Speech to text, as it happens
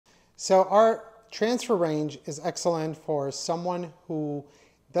So our transfer range is excellent for someone who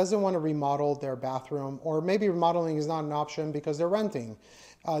doesn't want to remodel their bathroom, or maybe remodeling is not an option because they're renting.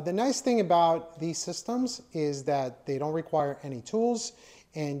 The nice thing about these systems is that they don't require any tools,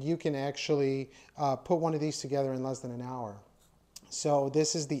 and you can actually put one of these together in less than an hour. So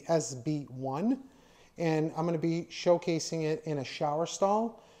this is the SB1, and I'm going to be showcasing it in a shower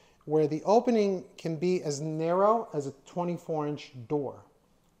stall where the opening can be as narrow as a 24-inch door.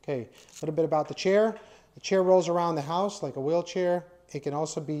 Okay, a little bit about the chair. The chair rolls around the house like a wheelchair. It can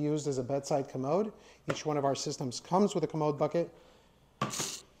also be used as a bedside commode. Each one of our systems comes with a commode bucket.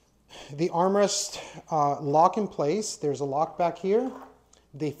 The armrest lock in place. There's a lock back here.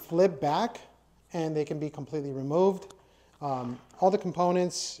 They flip back and they can be completely removed. All the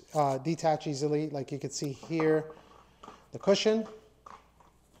components detach easily, like you can see here, the cushion.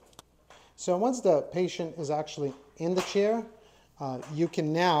 So once the patient is actually in the chair, you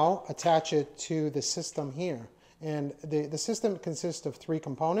can now attach it to the system here. And the system consists of 3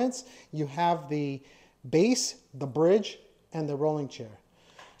 components. You have the base, the bridge, and the rolling chair.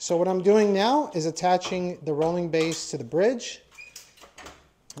 So what I'm doing now is attaching the rolling base to the bridge.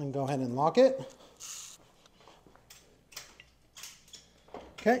 And go ahead and lock it.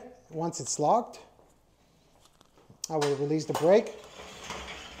 Okay, once it's locked, I will release the brake,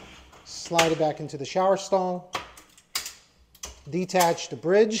 slide it back into the shower stall, detach the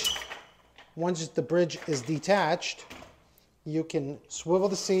bridge. Once the bridge is detached, you can swivel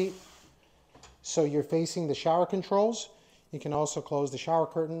the seat so you're facing the shower controls. You can also close the shower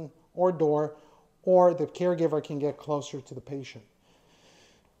curtain or door, or the caregiver can get closer to the patient.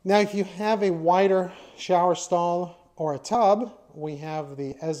 Now, if you have a wider shower stall or a tub, we have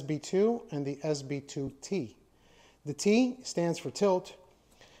the SB2 and the SB2T. The T stands for tilt.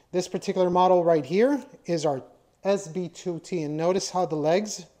 This particular model right here is our SB2T, and notice how the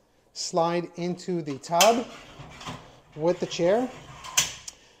legs slide into the tub with the chair.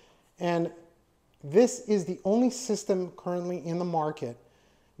 And this is the only system currently in the market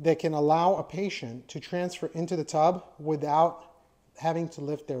that can allow a patient to transfer into the tub without having to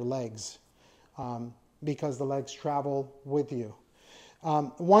lift their legs, because the legs travel with you.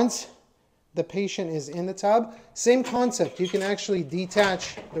 Once the patient is in the tub, same concept. You can actually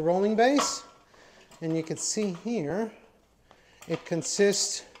detach the rolling base, and you can see here it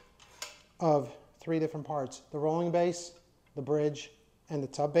consists of 3 different parts: the rolling base, the bridge, and the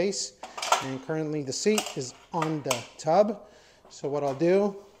tub base. And currently the seat is on the tub. So what I'll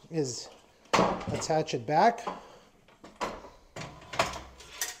do is attach it back.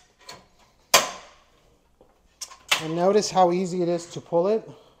 And notice how easy it is to pull it.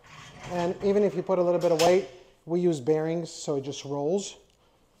 And even if you put a little bit of weight, we use bearings so it just rolls.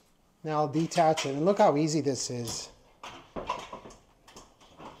 Now I'll detach it, and look how easy this is.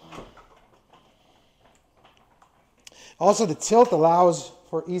 Also, the tilt allows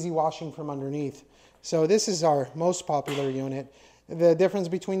for easy washing from underneath. So this is our most popular unit. The difference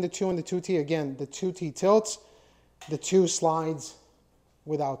between the 2 and the 2T, again, the 2T tilts, the 2 slides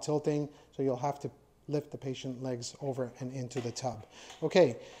without tilting, so you'll have to lift the patient legs over and into the tub.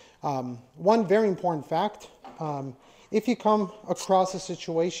 Okay, one very important fact, if you come across a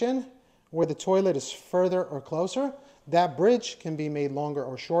situation where the toilet is further or closer, that bridge can be made longer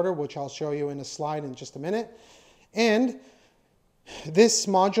or shorter, which I'll show you in a slide in just a minute. And this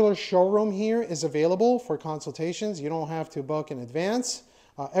modular showroom here is available for consultations. You don't have to book in advance.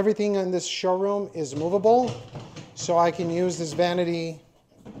 Everything in this showroom is movable, so I can use this vanity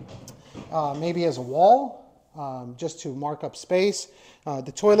maybe as a wall, just to mark up space.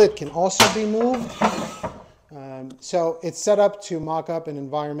 The toilet can also be moved. So it's set up to mock up an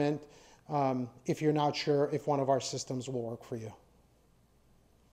environment if you're not sure if one of our systems will work for you.